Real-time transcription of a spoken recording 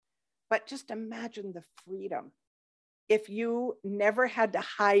But just imagine the freedom if you never had to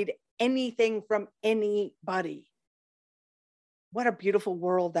hide anything from anybody. What a beautiful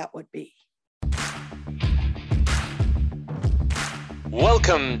world that would be.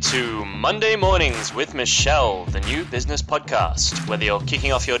 Welcome to Monday Mornings with Michelle, the new business podcast. Whether you're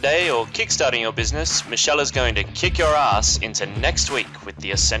kicking off your day or kickstarting your business, Michelle is going to kick your ass into next week with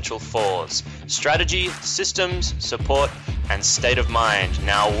the essential fours: strategy, systems, support, and state of mind.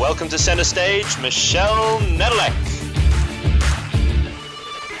 Now, welcome to center stage, Michelle Nedelec.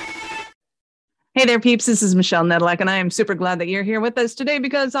 Hey there, peeps. This is Michelle Nedelec, and I am super glad that you're here with us today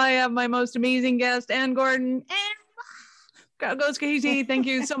because I have my most amazing guest, Ann Gordon. And goes Katie. Thank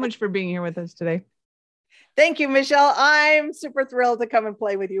you so much for being here with us today. Thank you, Michelle. I'm super thrilled to come and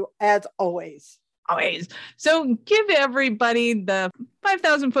play with you as always. Always. So give everybody the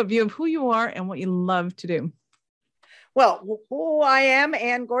 5,000-foot view of who you are and what you love to do. Well, who I am,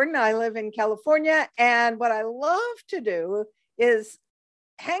 Ann Gordon. I live in California, and what I love to do is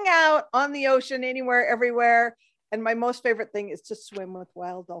hang out on the ocean anywhere, everywhere. And my most favorite thing is to swim with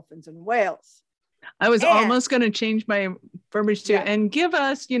wild dolphins and whales. I was almost going to change my verbiage to and give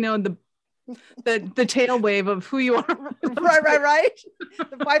us, the tail wave of who you are. right.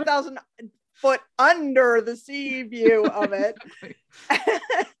 The 5,000-foot under the sea view of it.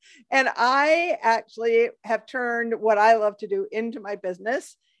 And I actually have turned what I love to do into my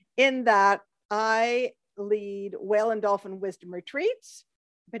business in that I lead whale and dolphin wisdom retreats.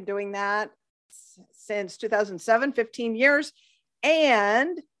 I've been doing that since 2007, 15 years.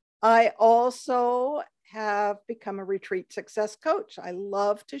 And I also have become a retreat success coach. I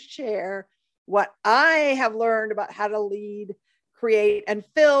love to share what I have learned about how to lead, create, and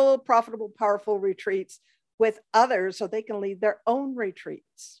fill profitable, powerful retreats with others so they can lead their own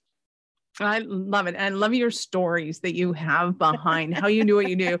retreats. I love it. I love your stories that you have behind how you do what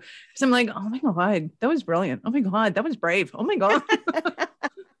you do. So I'm like, oh my God, that was brilliant. Oh my God, that was brave. Oh my God.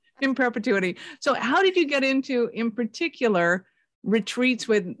 In perpetuity. So how did you get into, in particular, retreats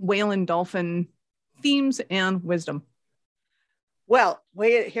with whale and dolphin themes and wisdom? Well,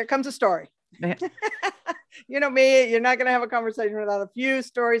 here comes a story. You know me, you're not going to have a conversation without a few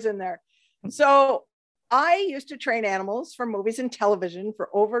stories in there. So I used to train animals for movies and television for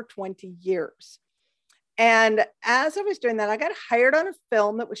over 20 years. And as I was doing that, I got hired on a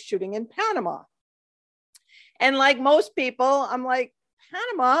film that was shooting in Panama. And like most people, I'm like,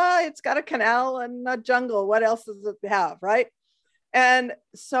 Panama, it's got a canal and a jungle. What else does it have, right? And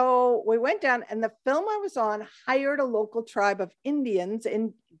so we went down, and the film I was on hired a local tribe of Indians,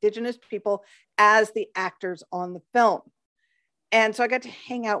 indigenous people, as the actors on the film. And so I got to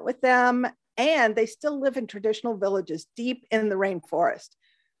hang out with them, and they still live in traditional villages deep in the rainforest.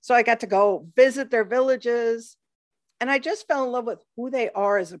 So I got to go visit their villages, and I just fell in love with who they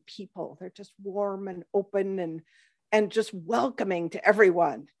are as a people. They're just warm and open and just welcoming to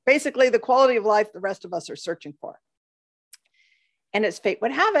everyone. Basically, the quality of life the rest of us are searching for. And as fate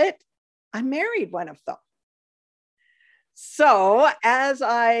would have it, I married one of them. So as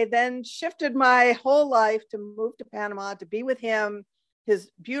I then shifted my whole life to move to Panama to be with him, his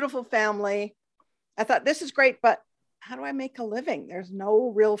beautiful family, I thought, this is great, but how do I make a living? There's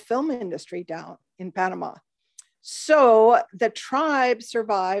no real film industry down in Panama. So the tribe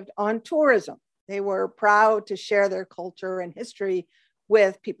survived on tourism. They were proud to share their culture and history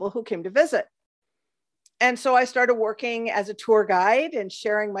with people who came to visit. And so I started working as a tour guide and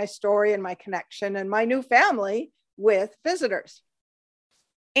sharing my story and my connection and my new family with visitors.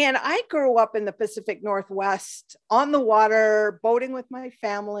 And I grew up in the Pacific Northwest on the water, boating with my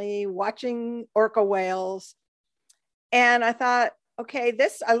family, watching orca whales. And I thought, okay,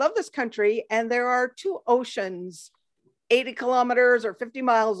 I love this country. And there are two oceans, 80 kilometers or 50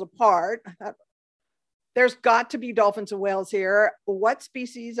 miles apart. I thought, there's got to be dolphins and whales here. What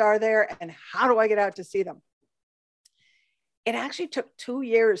species are there? And how do I get out to see them? It actually took 2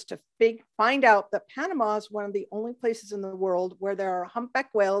 years to find out that Panama is one of the only places in the world where there are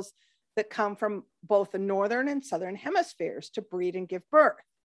humpback whales that come from both the northern and southern hemispheres to breed and give birth.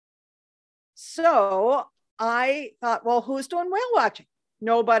 So I thought, well, who's doing whale watching?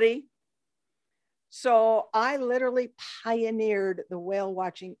 Nobody. So I literally pioneered the whale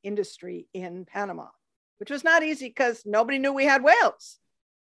watching industry in Panama, which was not easy because nobody knew we had whales.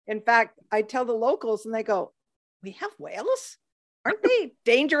 In fact, I tell the locals and they go, we have whales? Aren't they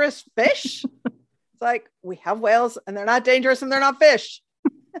dangerous fish? It's like, we have whales and they're not dangerous and they're not fish.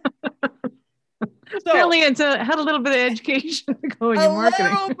 So, apparently it's had a little bit of education going in marketing. A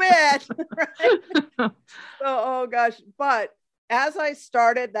little bit. Right? Oh gosh. But as I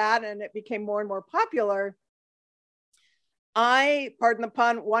started that and it became more and more popular, I, pardon the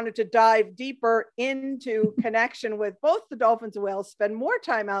pun, wanted to dive deeper into connection with both the dolphins and whales, spend more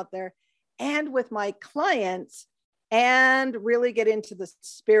time out there and with my clients, and really get into the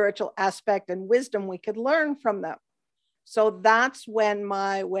spiritual aspect and wisdom we could learn from them. So that's when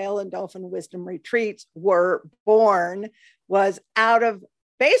my whale and dolphin wisdom retreats were born, was out of,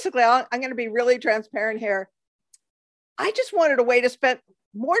 basically, I'm going to be really transparent here. I just wanted a way to spend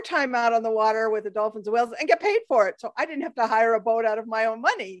more time out on the water with the dolphins and whales and get paid for it. So I didn't have to hire a boat out of my own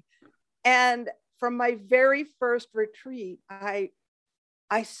money. And from my very first retreat, I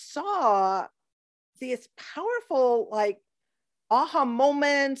saw these powerful, like, aha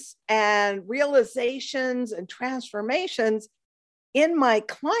moments and realizations and transformations in my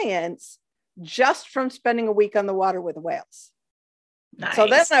clients just from spending a week on the water with the whales. Nice. So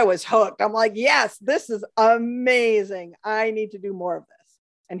then I was hooked. I'm like, yes, this is amazing. I need to do more of this.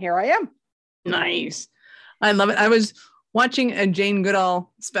 And here I am. Nice. I love it. I was watching a Jane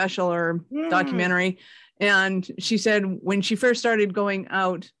Goodall special or documentary, and she said when she first started going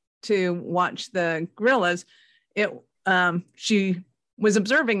out to watch the gorillas, she was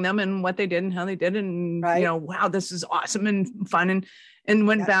observing them and what they did and how they did, and right. Wow, this is awesome and fun, and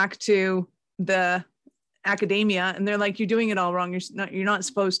went back to the academia, and they're like, you're doing it all wrong. You're not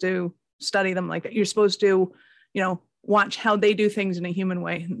supposed to study them like that. You're supposed to, watch how they do things in a human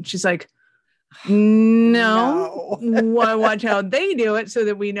way. And she's like, no. Watch how they do it so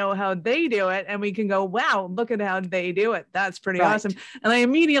that we know how they do it. And we can go, wow, look at how they do it. That's pretty awesome. And I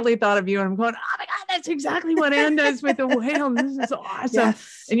immediately thought of you, and I'm going, oh my God, that's exactly what Ann does with the whale. This is awesome.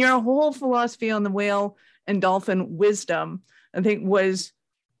 Yes. And your whole philosophy on the whale and dolphin wisdom, I think, was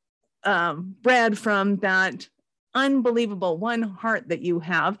bred from that unbelievable, one, heart that you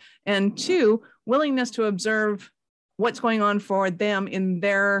have, and two, willingness to observe what's going on for them in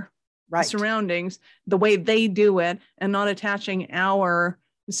their surroundings, the way they do it, and not attaching our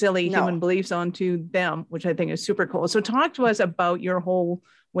silly human beliefs onto them, which I think is super cool. So talk to us about your whole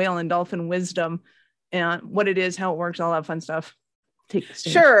whale and dolphin wisdom and what it is, how it works, all that fun stuff.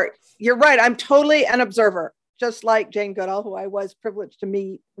 Sure. You're right. I'm totally an observer, just like Jane Goodall, who I was privileged to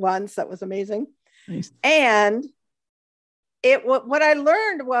meet once. That was amazing. Nice. And what I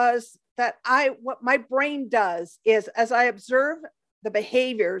learned was that what my brain does is, as I observe the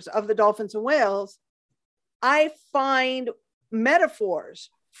behaviors of the dolphins and whales, I find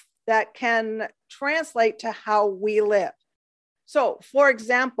metaphors that can translate to how we live. So, for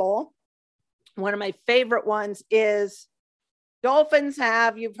example, one of my favorite ones is dolphins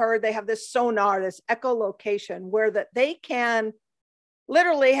you've heard, they have this sonar, this echolocation, where they can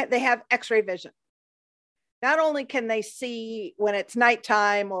literally, they have X-ray vision. Not only can they see when it's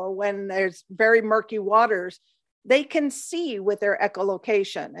nighttime or when there's very murky waters, they can see with their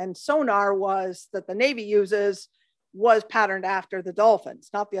echolocation. And sonar that the Navy uses was patterned after the dolphins,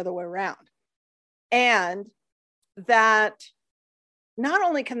 not the other way around. And that not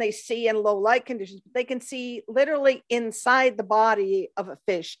only can they see in low light conditions, but they can see literally inside the body of a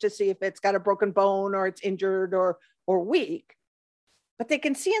fish to see if it's got a broken bone or it's injured or weak. But they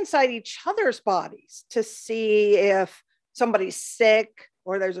can see inside each other's bodies to see if somebody's sick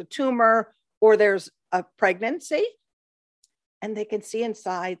or there's a tumor or there's a pregnancy. And they can see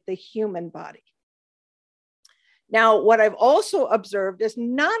inside the human body. Now, what I've also observed is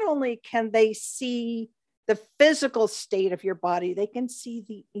not only can they see the physical state of your body, they can see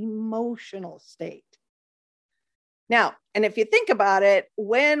the emotional state. Now, and if you think about it,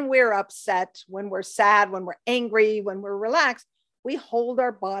 when we're upset, when we're sad, when we're angry, when we're relaxed, we hold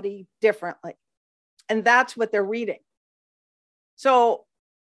our body differently. And that's what they're reading. So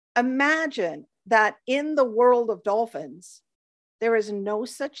imagine that in the world of dolphins, there is no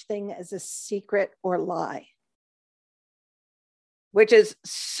such thing as a secret or lie, which is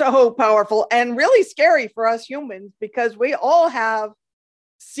so powerful and really scary for us humans, because we all have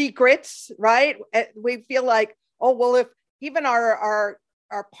secrets, right? We feel like, oh, well, if even our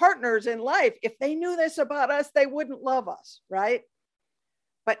partners in life, if they knew this about us, they wouldn't love us, right?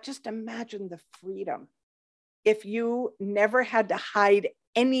 But just imagine the freedom if you never had to hide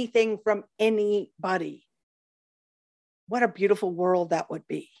anything from anybody. What a beautiful world that would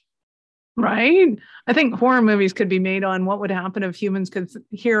be. Right. I think horror movies could be made on what would happen if humans could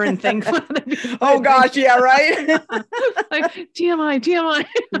hear and think. Oh gosh, yeah, right. Like TMI.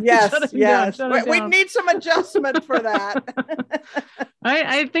 Yes. We need some adjustment for that.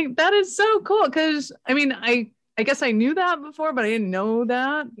 I think that is so cool, because I mean, I guess I knew that before, but I didn't know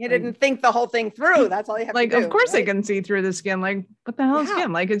that. You didn't think the whole thing through. That's all you have to do. Of course, right? They can see through the skin. Like, what the hell is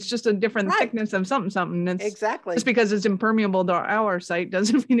skin? Like, it's just a different thickness of something. It's exactly. Just because it's impermeable to our sight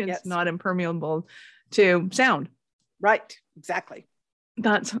doesn't mean it's not impermeable to sound. Right. Exactly.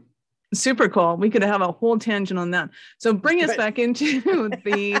 That's super cool. We could have a whole tangent on that. So bring us back into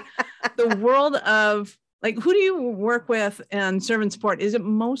the world of, like, who do you work with and serve and support? Is it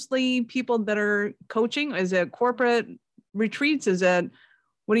mostly people that are coaching? Is it corporate retreats?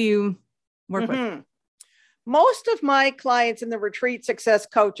 What do you work with? Most of my clients in the retreat success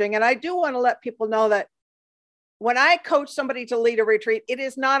coaching, and I do want to let people know that when I coach somebody to lead a retreat, it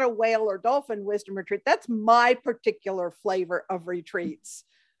is not a whale or dolphin wisdom retreat. That's my particular flavor of retreats.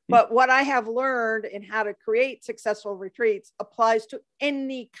 But what I have learned in how to create successful retreats applies to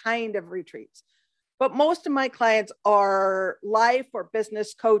any kind of retreats. But most of my clients are life or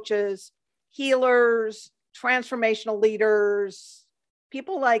business coaches, healers, transformational leaders,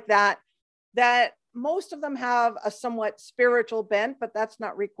 people like that, that most of them have a somewhat spiritual bent, but that's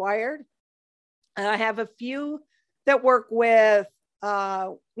not required. And I have a few that work with,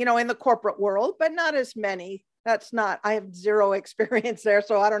 in the corporate world, but not as many. I have zero experience there.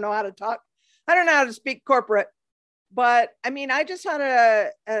 So I don't know how to talk. I don't know how to speak corporate. But I mean, I just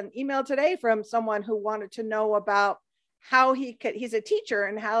had an email today from someone who wanted to know about how he's a teacher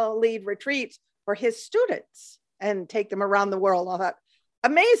and how to lead retreats for his students and take them around the world. I thought,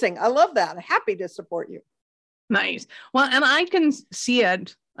 amazing. I love that. I'm happy to support you. Nice. Well, and I can see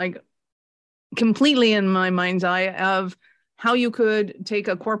it like completely in my mind's eye of how you could take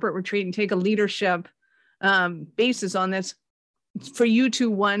a corporate retreat and take a leadership basis on this for you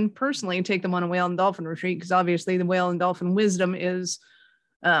to, one, personally take them on a whale and dolphin retreat, because obviously the whale and dolphin wisdom is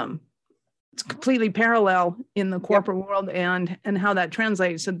it's completely parallel in the corporate world and how that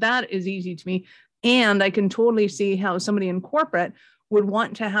translates. So that is easy to me. And I can totally see how somebody in corporate would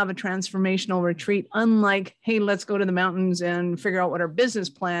want to have a transformational retreat, unlike, hey, let's go to the mountains and figure out what our business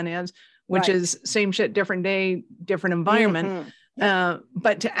plan is, which is same shit, different day, different environment.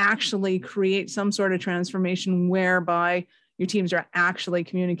 But to actually create some sort of transformation whereby your teams are actually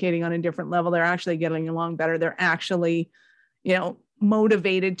communicating on a different level. They're actually getting along better. They're actually,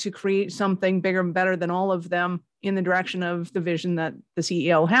 motivated to create something bigger and better than all of them in the direction of the vision that the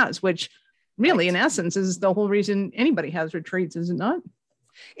CEO has, which really, in essence, is the whole reason anybody has retreats, is it not?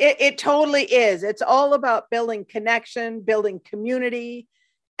 It totally is. It's all about building connection, building community.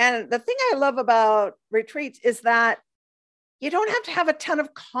 And the thing I love about retreats is that you don't have to have a ton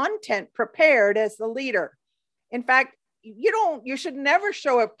of content prepared as the leader. In fact, you should never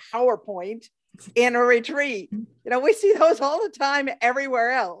show a PowerPoint in a retreat. We see those all the time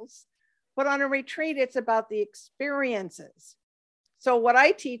everywhere else. But on a retreat, it's about the experiences. So what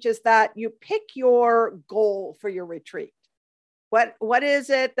I teach is that you pick your goal for your retreat. What is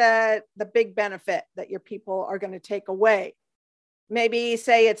it that the big benefit that your people are going to take away? Maybe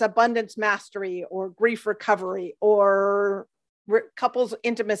say it's abundance mastery or grief recovery or couples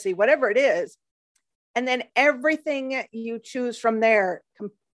intimacy, whatever it is. And then everything you choose from there,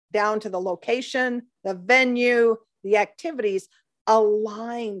 down to the location, the venue, the activities,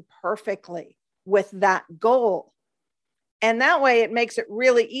 align perfectly with that goal. And that way it makes it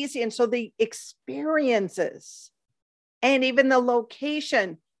really easy. And so the experiences and even the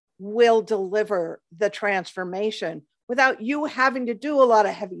location will deliver the transformation without you having to do a lot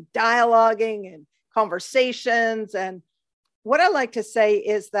of heavy dialoguing and conversations. And what I like to say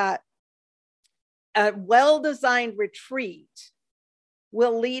is that a well-designed retreat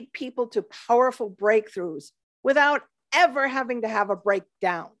will lead people to powerful breakthroughs without ever having to have a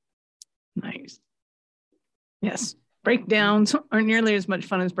breakdown. Nice. Yes. Breakdowns aren't nearly as much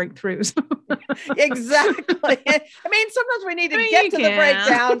fun as breakthroughs. Exactly. I mean, sometimes we need to get to the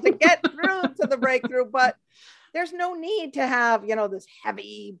breakdown to get through to the breakthrough, but there's no need to have, this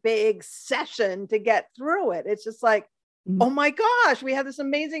heavy, big session to get through it. It's just like, oh my gosh, we had this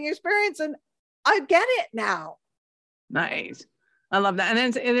amazing experience and I get it now. Nice. I love that.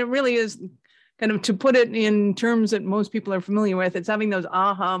 And it really is kind of, to put it in terms that most people are familiar with, it's having those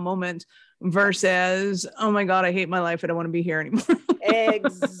aha moments versus, oh my God, I hate my life. I don't want to be here anymore.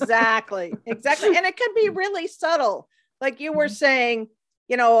 Exactly. And it can be really subtle. Like you were saying,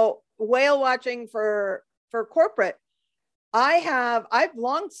 whale watching for corporate. I've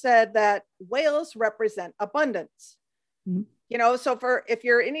long said that whales represent abundance. Mm-hmm. So if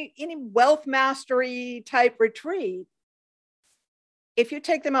you're any wealth mastery type retreat, if you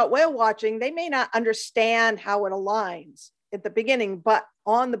take them out whale watching, they may not understand how it aligns at the beginning, but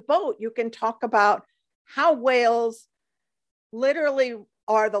on the boat, you can talk about how whales literally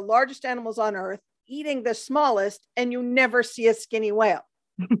are the largest animals on earth, eating the smallest, and you never see a skinny whale.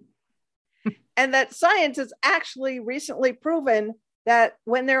 And that science has actually recently proven that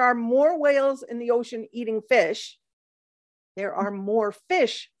when there are more whales in the ocean eating fish, there are more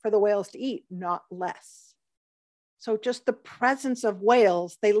fish for the whales to eat, not less. So just the presence of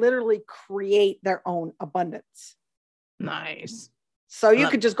whales, they literally create their own abundance. Nice. So you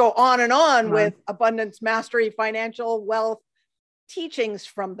could just go on and on with Right. abundance, mastery, financial wealth teachings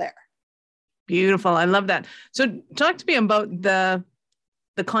from there. Beautiful. I love that. So talk to me about the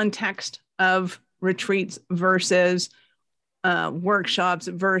context of retreats versus workshops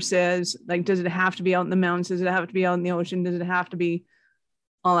versus, like, does it have to be out in the mountains? Does it have to be out in the ocean? Does it have to be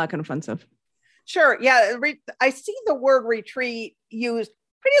all that kind of fun stuff? Sure. Yeah. I see the word retreat used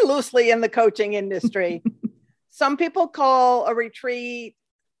pretty loosely in the coaching industry. Some people call a retreat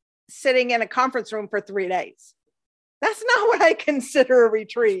sitting in a conference room for 3 days. That's not what I consider a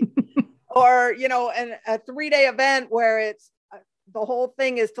retreat. Or, you know, a 3-day event where it's the whole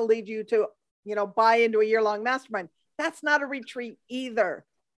thing is to lead you to, you know, buy into a year-long mastermind. That's not a retreat either.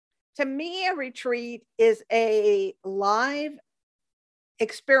 To me, a retreat is a live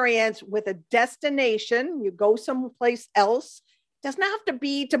experience with a destination. You go someplace else. It doesn't have to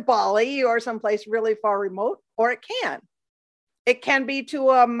be to Bali or someplace really far remote, or it can. It can be to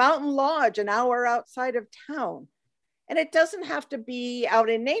a mountain lodge an hour outside of town. And it doesn't have to be out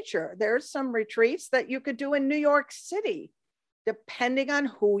in nature. There's some retreats that you could do in New York City, depending on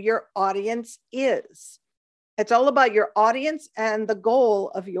who your audience is. It's all about your audience and the goal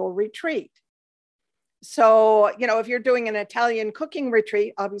of your retreat. So, you know, if you're doing an Italian cooking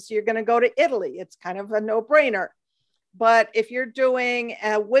retreat, obviously you're going to go to Italy. It's kind of a no-brainer. But if you're doing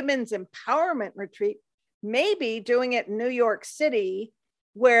a women's empowerment retreat, maybe doing it in New York City,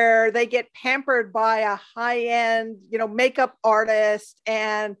 where they get pampered by a high-end, you know, makeup artist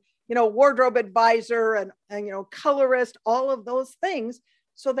and, you know, wardrobe advisor and, you know, colorist, all of those things.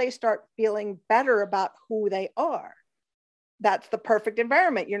 So they start feeling better about who they are. That's the perfect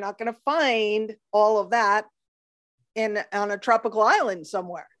environment. You're not going to find all of that on a tropical island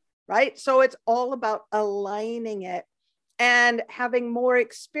somewhere, right? So it's all about aligning it and having more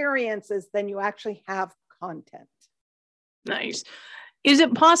experiences than you actually have content. Nice. Is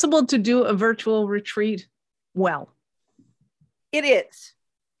it possible to do a virtual retreat well? It is.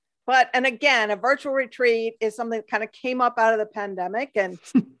 But, and again, a virtual retreat is something that kind of came up out of the pandemic. And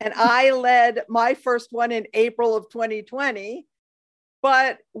I led my first one in April of 2020.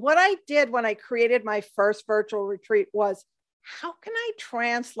 But what I did when I created my first virtual retreat was, how can I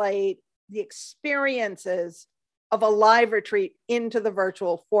translate the experiences of a live retreat into the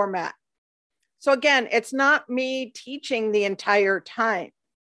virtual format? So again, it's not me teaching the entire time.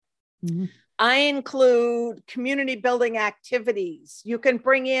 Mm-hmm. I include community building activities. You can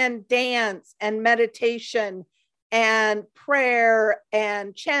bring in dance and meditation and prayer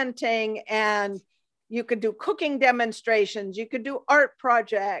and chanting, and you could do cooking demonstrations. You could do art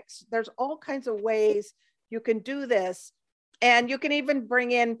projects. There's all kinds of ways you can do this. And you can even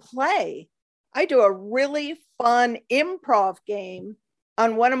bring in play. I do a really fun improv game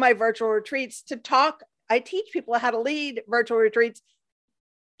on one of my virtual retreats to talk. I teach people how to lead virtual retreats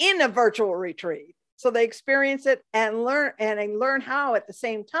in a virtual retreat. So they experience it and learn how at the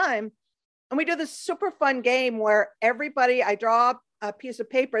same time. And we do this super fun game where I draw a piece of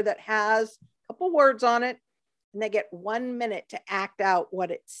paper that has a couple words on it, and they get 1 minute to act out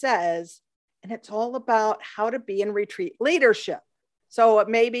what it says. And it's all about how to be in retreat leadership. So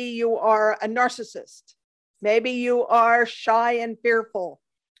maybe you are a narcissist. Maybe you are shy and fearful.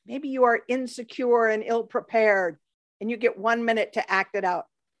 Maybe you are insecure and ill-prepared, and you get 1 minute to act it out.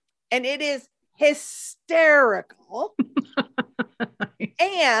 And it is hysterical.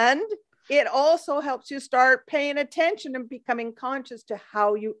 And it also helps you start paying attention and becoming conscious to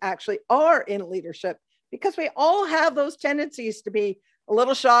how you actually are in leadership, because we all have those tendencies to be a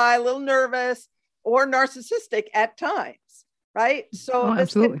little shy, a little nervous, or narcissistic at times, right? So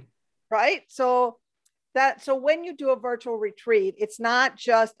absolutely. Right? So when you do a virtual retreat, it's not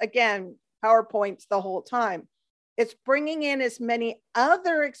just, again, PowerPoints the whole time. It's bringing in as many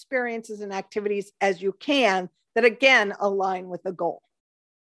other experiences and activities as you can that, again, align with the goal.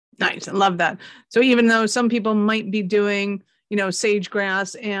 Nice. I love that. So even though some people might be doing, you know, sage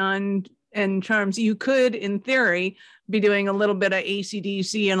grass and charms, you could, in theory, be doing a little bit of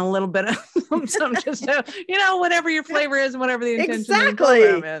AC/DC and a little bit of some just, you know, whatever your flavor is and whatever the intention of the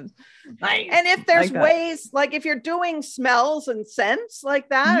program is. Nice. And if there's ways, like if you're doing smells and scents like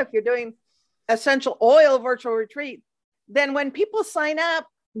that, mm-hmm. if you're doing essential oil virtual retreat, then when people sign up,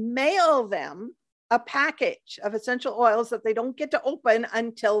 mail them a package of essential oils that they don't get to open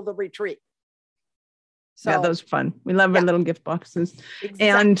until the retreat. So, yeah, those are fun. We love our little gift boxes.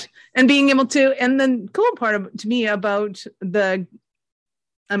 Exactly. And being able to, and the cool part to me about the,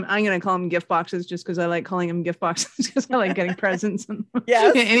 I'm going to call them gift boxes just because I like calling them gift boxes because I like getting presents and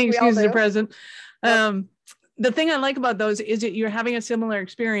yes, any excuse to present. Yep. the thing I like about those is that you're having a similar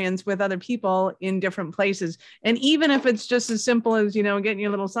experience with other people in different places. And even if it's just as simple as, getting your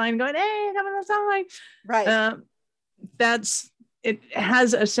little sign going, hey, come on the sign. Right. It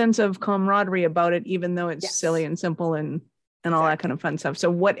has a sense of camaraderie about it, even though it's silly and simple and all that kind of fun stuff. So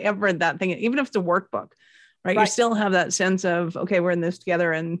whatever that thing, even if it's a workbook, right? You still have that sense of, okay, we're in this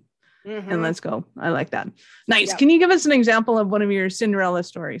together and let's go. I like that. Nice. Yep. Can you give us an example of one of your Cinderella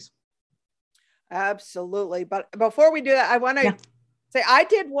stories? Absolutely. But before we do that, I want to say I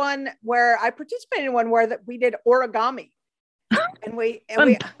did one where I participated in one where we did origami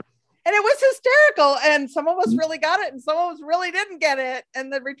and it was hysterical. And some of us really got it and some of us really didn't get it.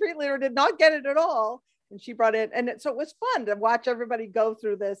 And the retreat leader did not get it at all. And she brought it. And so it was fun to watch everybody go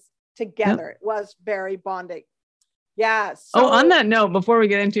through this together. It was very bonding. Yeah. So, on that note, before we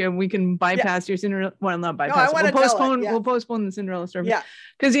get into it, we can bypass your Cinderella. Well, not bypass. We'll postpone the Cinderella story. Yeah.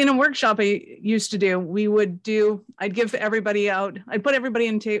 Because in a workshop I used to do, I'd give everybody out. I'd put everybody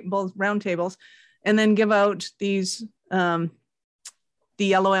in round tables, and then give out these the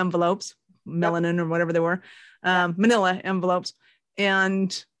yellow envelopes, melanin or whatever they were, manila envelopes,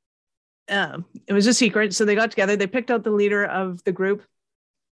 and it was a secret. So they got together. They picked out the leader of the group.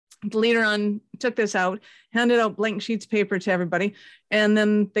 The leader took this out, handed out blank sheets of paper to everybody, and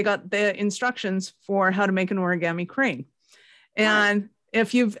then they got the instructions for how to make an origami crane. And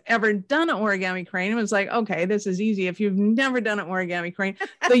if you've ever done an origami crane, it was like, okay, this is easy. If you've never done an origami crane,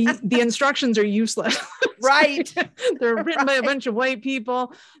 the instructions are useless. Right. They're written by a bunch of white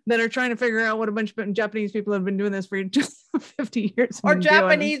people that are trying to figure out what a bunch of Japanese people have been doing this for 50 years. Or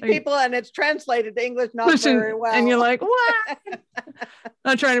Japanese people, and it's translated to English not very well. And you're like, what?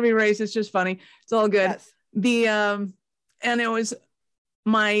 Not trying to be racist, just funny. It's all good. Yes. And it was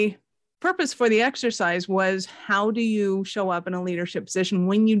my purpose for the exercise was, how do you show up in a leadership position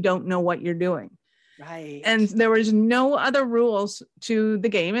when you don't know what you're doing? Right. And there was no other rules to the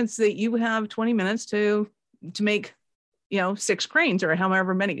game. It's that you have 20 minutes to make, 6 cranes or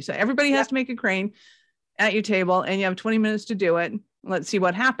however many. So everybody has to make a crane at your table, and you have 20 minutes to do it. Let's see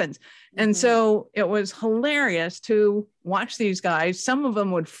what happens. And so it was hilarious to watch these guys. Some of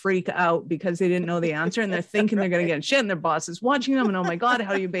them would freak out because they didn't know the answer, and they're thinking they're going to get shit, and their boss is watching them. And oh my God,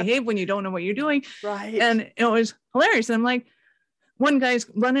 how do you behave when you don't know what you're doing? Right. And it was hilarious. And I'm like, one guy's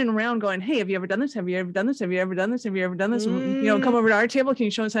running around going, hey, have you ever done this? Have you ever done this? Have you ever done this? Have you ever done this? Come over to our table. Can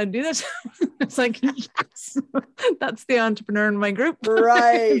you show us how to do this? It's like, yes, that's the entrepreneur in my group.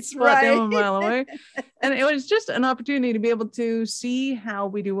 Right. Spot them a mile away. And it was just an opportunity to be able to see how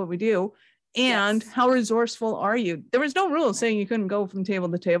we do what we do. And how resourceful are you? There was no rule saying you couldn't go from table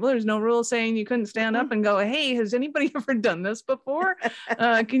to table. There's no rule saying you couldn't stand up and go, hey, has anybody ever done this before?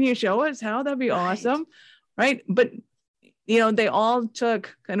 Can you show us how? That'd be awesome. Right. But they all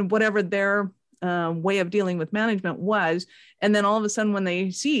took kind of whatever their way of dealing with management was. And then all of a sudden, when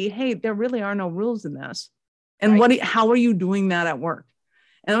they see, hey, there really are no rules in this. And how are you doing that at work?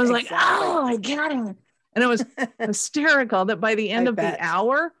 And it was like, oh, I get it. And it was hysterical that by the end of the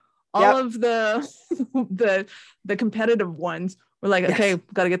hour, all of the competitive ones were like, okay,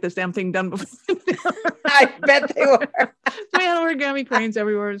 got to get this damn thing done before. I bet they were. We had origami cranes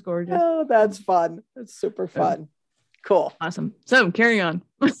everywhere. It was gorgeous. Oh, that's fun. It's super fun. Cool. Awesome. So carry on.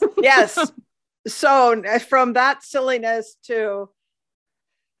 Yes. So from that silliness to,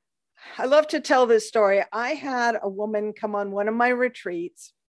 I love to tell this story. I had a woman come on one of my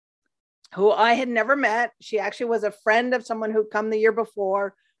retreats who I had never met. She actually was a friend of someone who'd come the year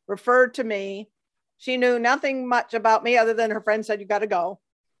before, referred to me. She knew nothing much about me other than her friend said, you got to go.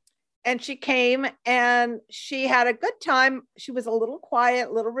 And she came and she had a good time. She was a little quiet,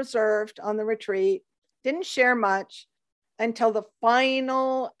 a little reserved on the retreat, didn't share much until the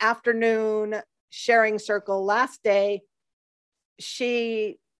final afternoon sharing circle last day.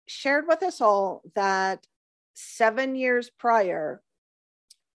 She shared with us all that 7 years prior,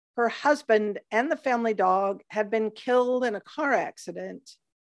 her husband and the family dog had been killed in a car accident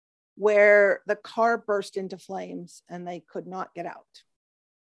where the car burst into flames and they could not get out.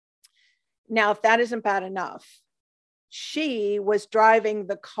 Now, if that isn't bad enough, she was driving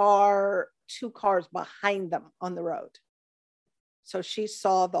the car 2 cars behind them on the road. So she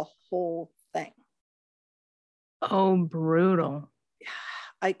saw the whole thing. Oh, brutal.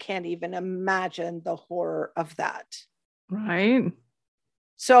 I can't even imagine the horror of that. Right.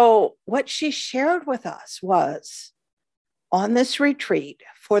 So what she shared with us was, on this retreat,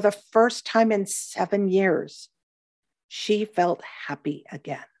 for the first time in 7 years, she felt happy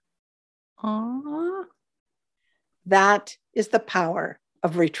again. Aww. That is the power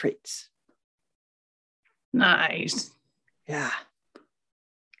of retreats. Nice. Yeah.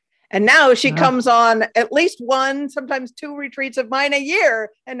 And now she Yeah. comes on at least one, sometimes two retreats of mine a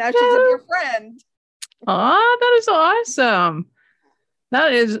year. And now she's a dear friend. Oh, that is awesome.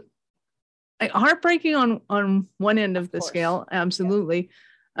 That is heartbreaking on one end of the course. scale. Absolutely.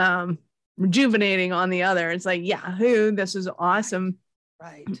 Rejuvenating on the other. It's like, Yahoo, this is awesome.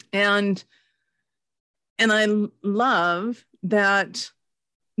 Right. And I love that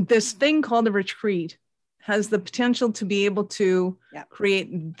this thing called a retreat has the potential to be able to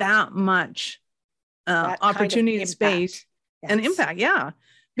create that much That opportunity kind and of space and impact. Yeah.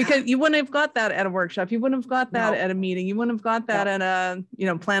 Because you wouldn't have got that at a workshop. You wouldn't have got that at a meeting. You wouldn't have got that at a,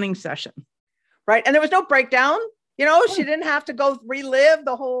 planning session. Right. And there was no breakdown. She didn't have to go relive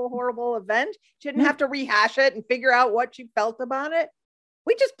the whole horrible event. She didn't have to rehash it and figure out what she felt about it.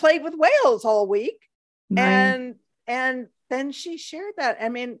 We just played with whales all week. Nice. And then she shared that. I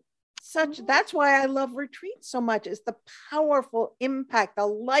mean, that's why I love retreats so much, is the powerful impact, the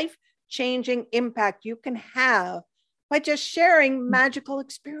life-changing impact you can have by just sharing magical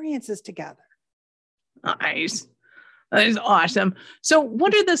experiences together. Nice. That is awesome. So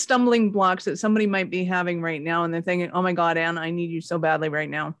what are the stumbling blocks that somebody might be having right now? And they're thinking, oh my God, Anne, I need you so badly right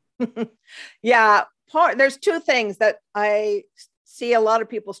now. There's two things that I see a lot of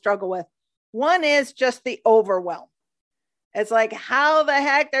people struggle with. One is just the overwhelm. It's like, how the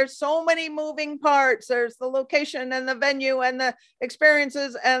heck? There's so many moving parts. There's the location and the venue and the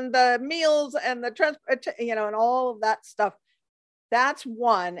experiences and the meals and the transport, and all of that stuff. That's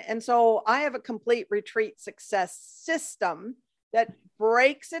one. And so I have a complete retreat success system that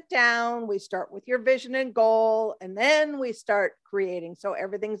breaks it down. We start with your vision and goal, and then we start creating. So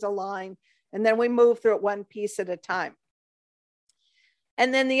everything's aligned. And then we move through it one piece at a time.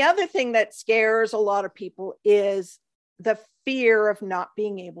 And then the other thing that scares a lot of people is the fear of not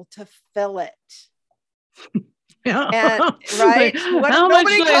being able to fill it. Yeah. And, right. How much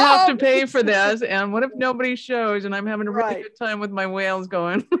do I have to pay for this? And what if nobody shows and I'm having a really good time with my whales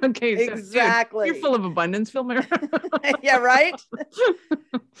going? Okay. So, exactly. Dude, you're full of abundance, Phil Mayer. Yeah. Right.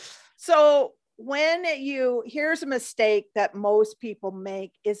 So here's a mistake that most people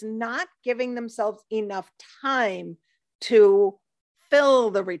make, is not giving themselves enough time to fill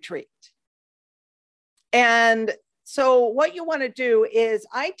the retreat. And so what you want to do is,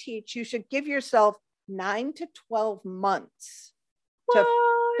 I teach you should give yourself 9 to 12 months to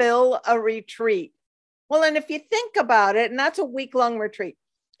fill a retreat. Well, and if you think about it, and that's a week-long retreat,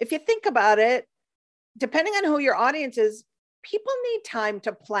 if you think about it, depending on who your audience is, people need time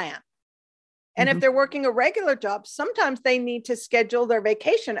to plan. And if they're working a regular job, sometimes they need to schedule their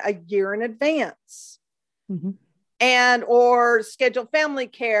vacation a year in advance. Or schedule family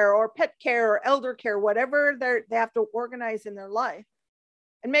care or pet care or elder care, whatever they have to organize in their life.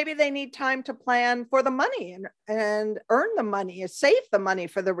 And maybe they need time to plan for the money and earn the money, and save the money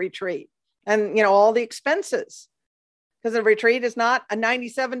for the retreat and, all the expenses. Because the retreat is not a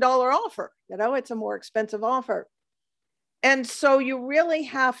 $97 offer, it's a more expensive offer. And so you really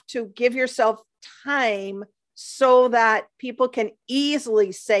have to give yourself time so that people can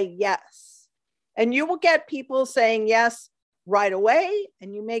easily say yes. And you will get people saying yes right away,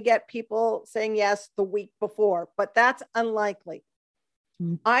 and you may get people saying yes the week before, but that's unlikely.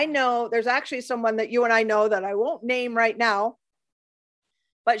 I know there's actually someone that you and I know that I won't name right now,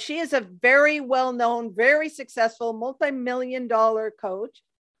 but she is a very well-known, very successful, multi-million-dollar coach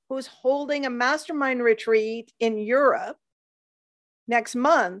who's holding a mastermind retreat in Europe next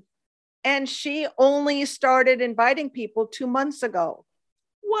month. And she only started inviting people 2 months ago.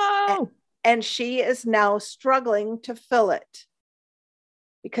 Whoa. And she is now struggling to fill it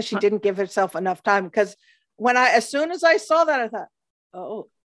because she didn't give herself enough time. Because as soon as I saw that, I thought,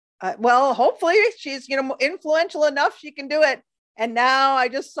 well, hopefully she's, influential enough she can do it. And now I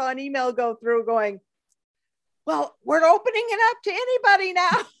just saw an email go through going, well, we're opening it up to anybody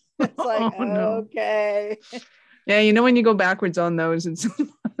now. It's like, okay. Yeah, when you go backwards on those,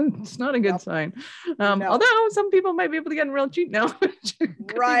 it's not a good sign. Although some people might be able to get real cheap now.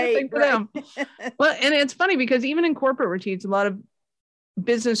 Right. Them. Well, and it's funny because even in corporate retreats, a lot of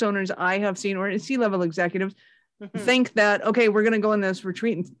business owners I have seen, or C-level executives, think that, okay, we're going to go on this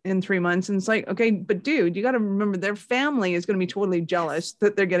retreat in 3 months. And it's like, okay, but dude, you got to remember their family is going to be totally jealous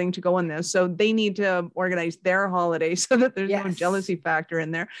that they're getting to go on this. So they need to organize their holiday so that there's no jealousy factor in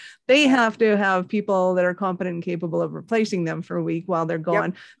there. They have to have people that are competent and capable of replacing them for a week while they're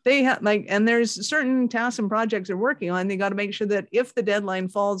gone. They have and there's certain tasks and projects they're working on. They got to make sure that if the deadline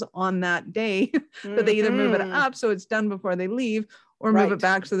falls on that day, that they either move it up so it's done before they leave, or move it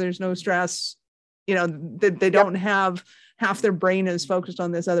back so there's no stress. They don't have half their brain is focused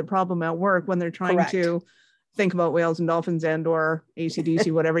on this other problem at work when they're trying to think about whales and dolphins and or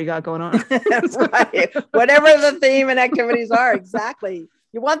AC/DC, whatever you got going on. Right. Whatever the theme and activities are, exactly.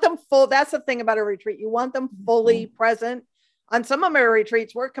 You want them full. That's the thing about a retreat. You want them fully present. On some of my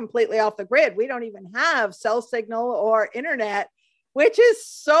retreats, we're completely off the grid. We don't even have cell signal or internet, which is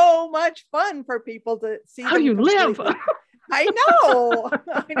so much fun for people to see. How do you live? I know.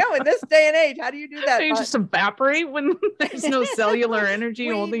 In this day and age, how do you do that? You just evaporate when there's no cellular energy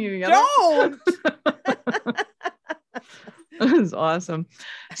holding you together? Don't. That's awesome.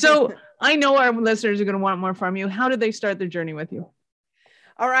 So I know our listeners are going to want more from you. How did they start their journey with you?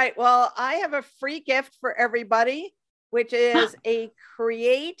 All right. Well, I have a free gift for everybody, which is a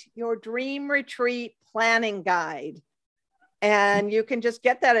Create Your Dream Retreat planning guide. And you can just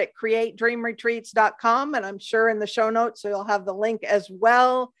get that at createdreamretreats.com. And I'm sure in the show notes, you'll have the link as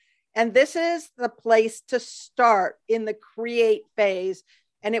well. And this is the place to start in the create phase.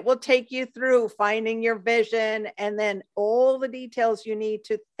 And it will take you through finding your vision and then all the details you need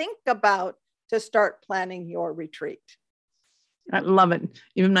to think about to start planning your retreat. I love it.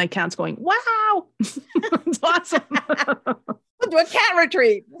 Even my cat's going, wow. It's awesome. We'll do a cat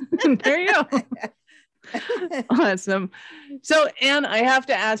retreat. There you go. Awesome. So, Anne, I have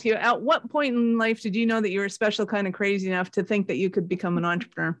to ask you, at what point in life did you know that you were special, kind of crazy enough to think that you could become an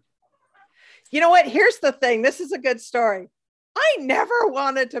entrepreneur? You know what? Here's the thing. This is a good story. I never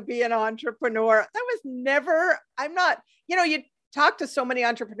wanted to be an entrepreneur. That was never, I'm not, you talk to so many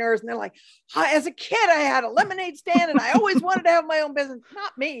entrepreneurs and they're like, as a kid, I had a lemonade stand and I always wanted to have my own business.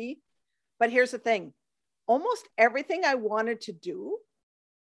 Not me. But here's the thing. Almost everything I wanted to do,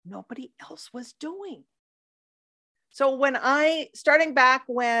 nobody else was doing. So starting back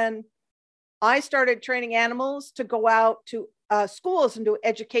when I started training animals to go out to schools and do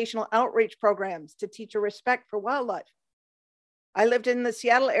educational outreach programs to teach a respect for wildlife. I lived in the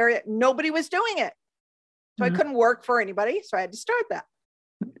Seattle area. Nobody was doing it. So I couldn't work for anybody. So I had to start that.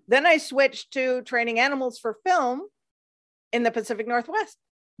 Then I switched to training animals for film in the Pacific Northwest.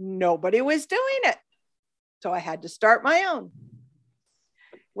 Nobody was doing it. So I had to start my own.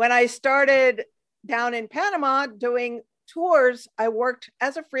 When I started down in Panama doing tours, I worked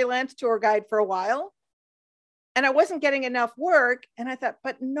as a freelance tour guide for a while. And I wasn't getting enough work. And I thought,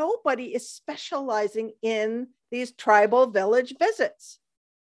 but nobody is specializing in these tribal village visits.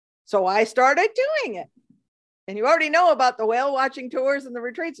 So I started doing it. And you already know about the whale watching tours and the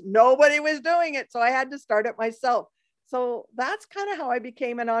retreats. Nobody was doing it. So I had to start it myself. So that's kind of how I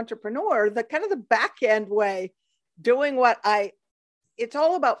became an entrepreneur, the kind of the back end way, doing it's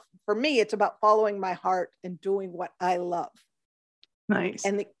all about, for me, it's about following my heart and doing what I love. Nice.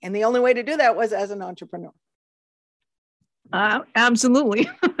 And the only way to do that was as an entrepreneur. Absolutely.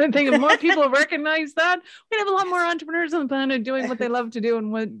 I think if more people recognize that, we'd have a lot more entrepreneurs on the planet doing what they love to do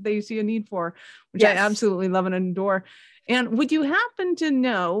and what they see a need for, which I absolutely love and adore. And would you happen to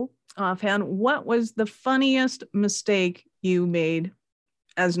know offhand what was the funniest mistake you made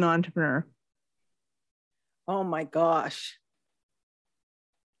as an entrepreneur? Oh my gosh.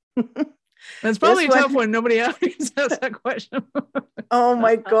 That's probably a tough one. Nobody else asked that question. Oh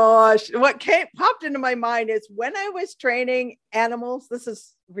my gosh. What popped into my mind is when I was training animals, this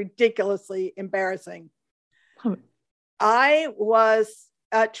is ridiculously embarrassing. I was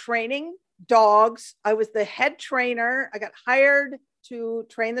training dogs. I was the head trainer. I got hired to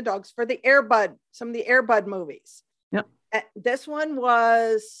train the dogs for some of the Air Bud movies. Yep. This one it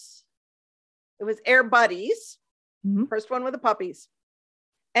was Air Buddies. First one with the puppies.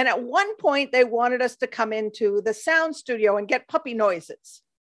 And at one point, they wanted us to come into the sound studio and get puppy noises.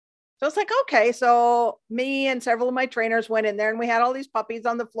 So it's like, okay. So me and several of my trainers went in there and we had all these puppies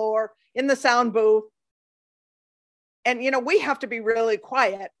on the floor in the sound booth. And, we have to be really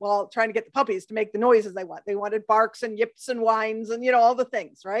quiet while trying to get the puppies to make the noises they want. They wanted barks and yips and whines and, all the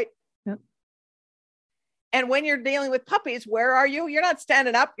things, right? Yep. And when you're dealing with puppies, where are you? You're not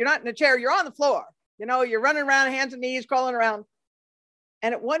standing up. You're not in a chair. You're on the floor. You're running around, hands and knees, crawling around.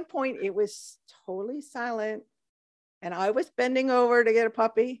 And at one point it was totally silent and I was bending over to get a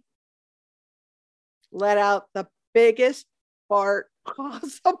puppy, let out the biggest fart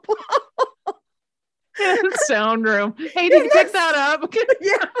possible. Sound room. Hey, did you pick that up?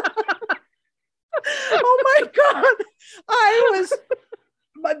 Yeah. Oh my God.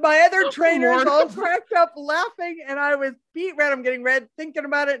 My other trainers all cracked up laughing and I was beat red. I'm getting red thinking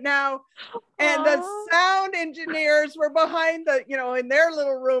about it now. And the sound engineers were behind in their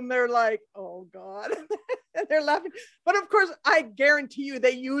little room. They're like, oh God. And they're laughing. But of course, I guarantee you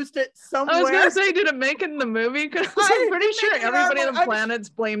they used it somewhere. I was going to say, did it make it in the movie? Because I'm pretty sure everybody on the planet's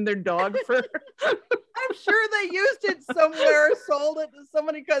blamed their dog for. I I'm sure they used it somewhere, sold it to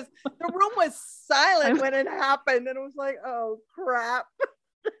somebody, because the room was silent when it happened. And it was like, oh, crap.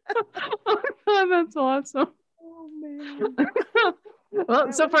 Oh, that's awesome. Oh, man.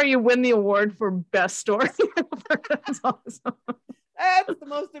 Well, so far you win the award for best story. That's awesome. That's the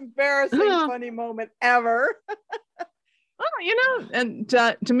most embarrassing, funny moment ever. Well, and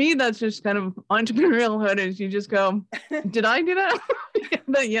to me, that's just kind of entrepreneurialhood is you just go, did I do that?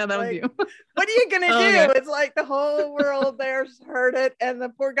 Yeah, that was you. What are you going to do? Okay. It's like the whole world there's heard it. And the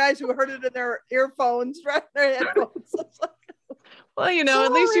poor guys who heard it in their earphones, right? Their headphones. Well,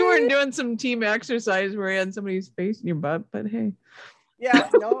 at least you weren't doing some team exercise where you had somebody's face in your butt, but hey. Yeah,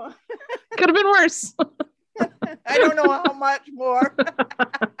 no. Could have been worse. I don't know how much more.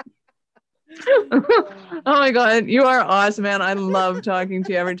 Oh my God, you are awesome, man. I love talking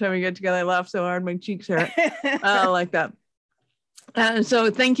to you. Every time we get together, I laugh so hard my cheeks hurt. I like that. So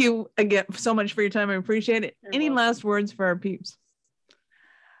thank you again so much for your time. I appreciate it. Any last words for our peeps?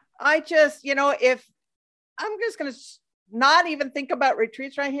 I just, if I'm just going to not even think about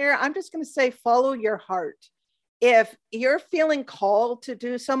retreats right here, I'm just going to say, follow your heart. If you're feeling called to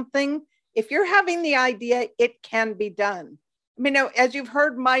do something, if you're having the idea, it can be done. I mean, as you've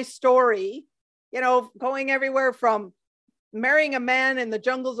heard my story, going everywhere from marrying a man in the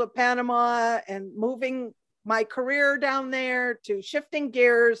jungles of Panama and moving my career down there to shifting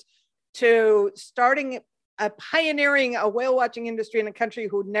gears to starting pioneering a whale watching industry in a country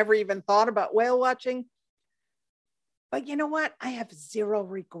who'd never even thought about whale watching. But you know what? I have zero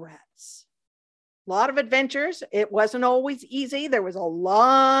regrets. A lot of adventures. It wasn't always easy. There was a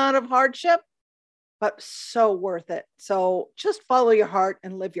lot of hardship, but so worth it. So just follow your heart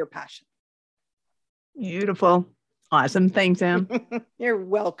and live your passion. Beautiful. Awesome. Thanks, Anne. You're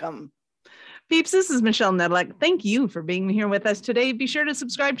welcome. Peeps, this is Michelle Nedelec. Thank you for being here with us today. Be sure to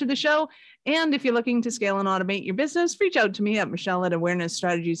subscribe to the show. And if you're looking to scale and automate your business, reach out to me at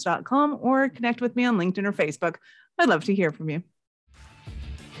michelle@awarenessstrategies.com or connect with me on LinkedIn or Facebook. I'd love to hear from you.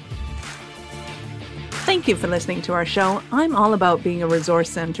 Thank you for listening to our show. I'm all about being a resource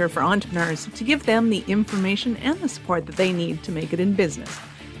center for entrepreneurs to give them the information and the support that they need to make it in business.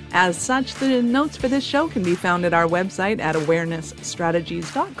 As such, the notes for this show can be found at our website at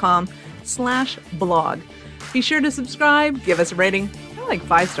awarenessstrategies.com/blog. Be sure to subscribe, give us a rating. I like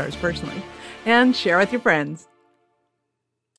 5 stars personally, and share with your friends.